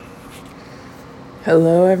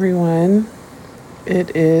Hello, everyone.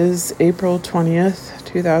 It is April 20th,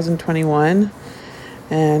 2021,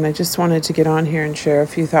 and I just wanted to get on here and share a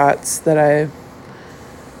few thoughts that I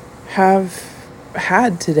have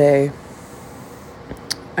had today.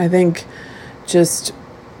 I think just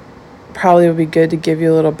probably would be good to give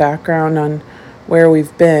you a little background on where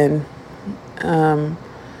we've been.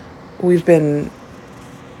 We've been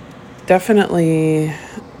definitely,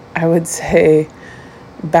 I would say,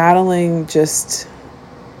 battling just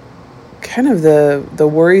kind of the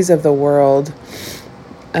worries of the world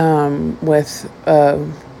with a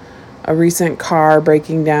recent car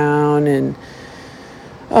breaking down and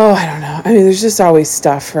I don't know. I mean, there's just always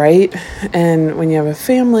stuff, right? And when you have a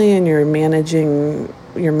family and you're managing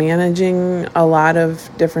a lot of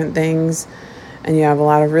different things and you have a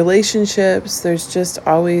lot of relationships, there's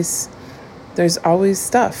always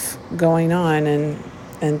stuff going on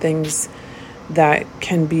and things that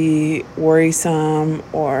can be worrisome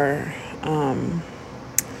or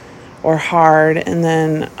hard. And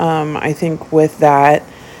then I think with that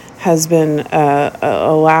has been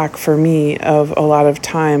a lack for me of a lot of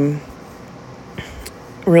time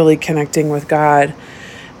really connecting with God.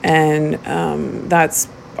 And that's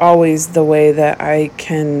always the way that I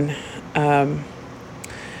can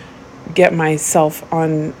get myself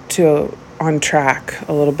on track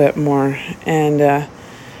a little bit more. And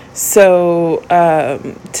so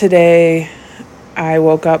today I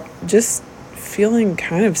woke up just feeling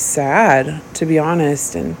kind of sad, to be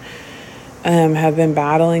honest, and have been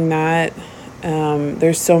battling that.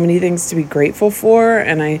 There's so many things to be grateful for,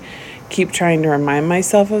 and I keep trying to remind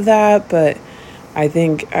myself of that, but I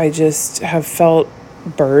think I just have felt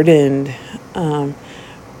burdened.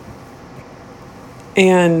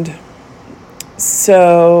 And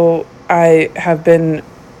so I have been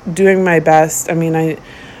doing my best. I mean, I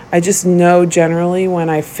just know generally when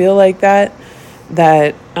I feel like that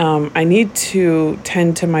I need to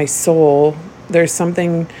tend to my soul. There's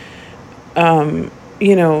something, off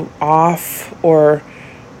or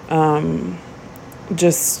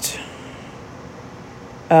just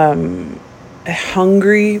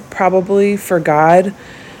hungry probably for God,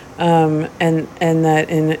 and that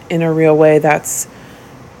in a real way, that's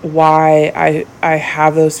why I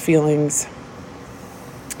have those feelings.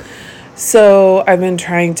 So I've been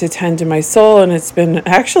trying to tend to my soul, and it's been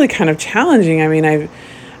actually kind of challenging. I mean,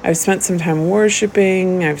 I've spent some time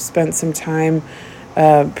worshiping. I've spent some time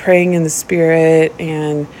praying in the Spirit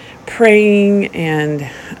and praying and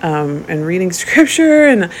reading scripture.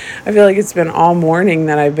 And I feel like it's been all morning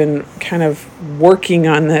that I've been kind of working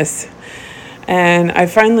on this. And I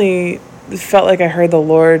finally felt like I heard the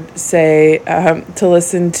Lord say to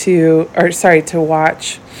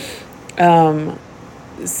watch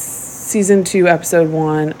season 2, episode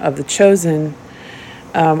 1 of The Chosen,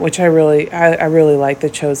 which I really like The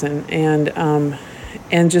Chosen, and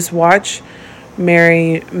just watch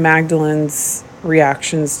Mary Magdalene's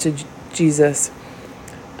reactions to Jesus.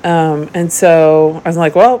 And so I was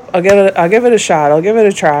like, well, I'll give it a shot. I'll give it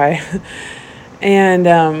a try. And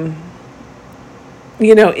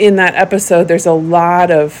in that episode, there's a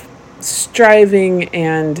lot of striving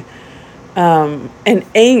and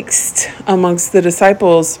angst amongst the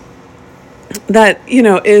disciples that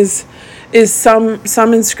is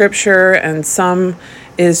some in scripture and some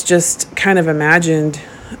is just kind of imagined,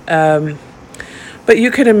 but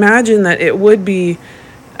you could imagine that it would be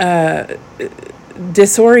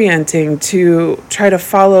disorienting to try to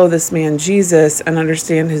follow this man Jesus and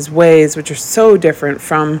understand his ways, which are so different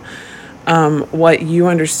from what you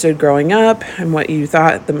understood growing up and what you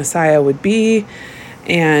thought the Messiah would be,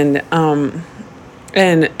 and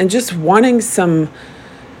just wanting some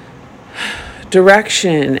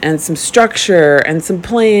direction and some structure and some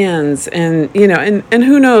plans, and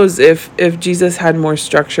who knows if Jesus had more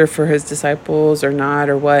structure for his disciples or not,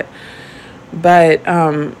 or what. But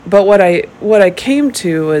what I came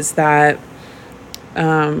to was that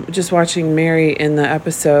just watching Mary in the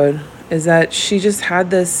episode is that she just had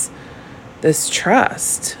this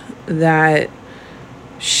trust that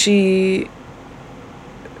she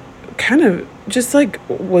kind of just like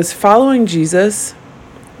was following Jesus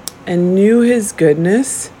and knew his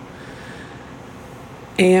goodness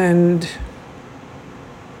and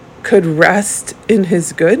could rest in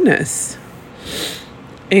his goodness.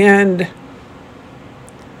 And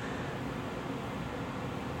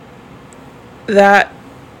that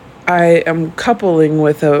I am coupling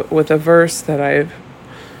with a verse that I've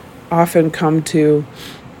often come to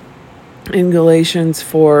in Galatians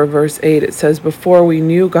 4, verse 8. It says, "Before we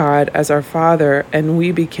knew God as our Father and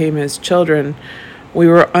we became his children, we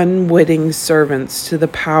were unwitting servants to the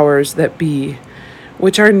powers that be.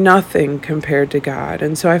 which are nothing compared to God.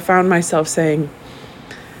 And so I found myself saying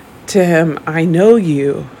to him, I know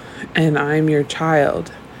you, and I'm your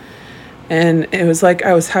child. And it was like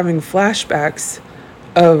I was having flashbacks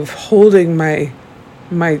of holding my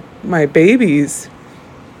babies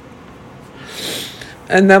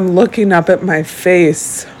and them looking up at my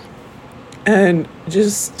face, and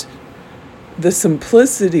just the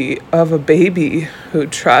simplicity of a baby who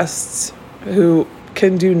trusts, who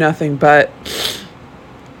can do nothing but,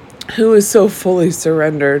 who is so fully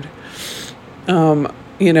surrendered,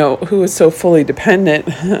 who is so fully dependent.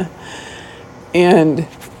 And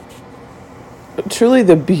truly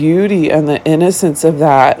the beauty and the innocence of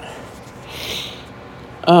that,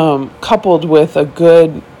 coupled with a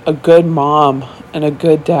good mom and a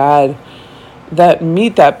good dad that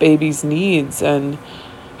meet that baby's needs and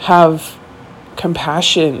have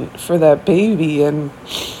compassion for that baby. And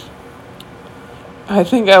I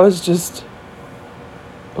think I was just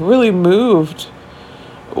really moved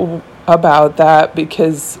about that,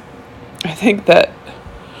 because I think that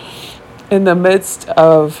in the midst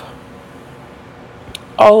of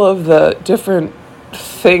all of the different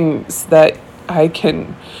things that I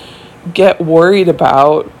can get worried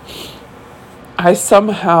about, I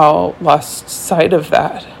somehow lost sight of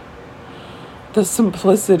that. The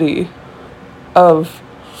simplicity of,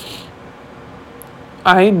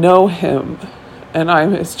 I know him and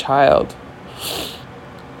I'm his child,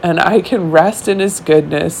 and I can rest in his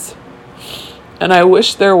goodness. And I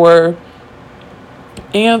wish there were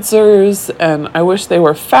answers, and I wish they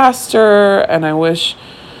were faster, and I wish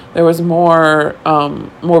there was more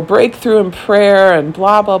breakthrough in prayer and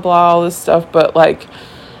blah blah blah, all this stuff. But like,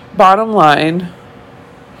 bottom line,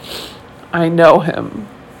 I know him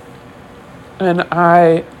and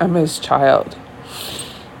I am his child.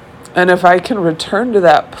 And if I can return to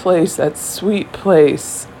that place, that sweet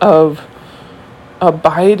place of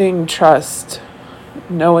abiding trust,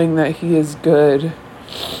 knowing that he is good,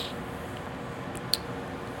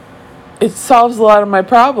 it solves a lot of my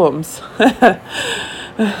problems.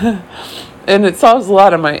 And it solves a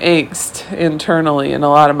lot of my angst internally and a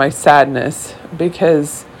lot of my sadness,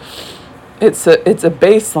 because it's a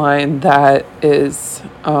baseline that is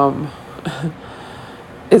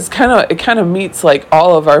it kind of meets like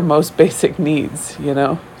all of our most basic needs,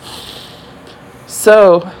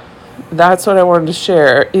 So that's what I wanted to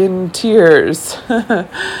share in tears.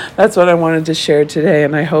 That's what I wanted to share today,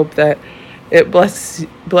 and I hope that it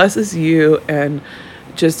blesses you and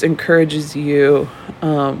just encourages you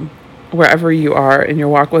wherever you are in your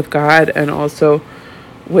walk with God, and also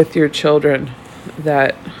with your children,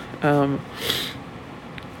 that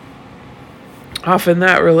often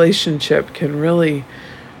that relationship can really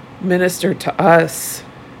minister to us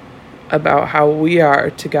about how we are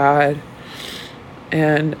to God.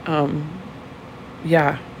 And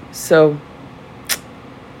so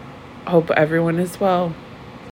hope everyone is well.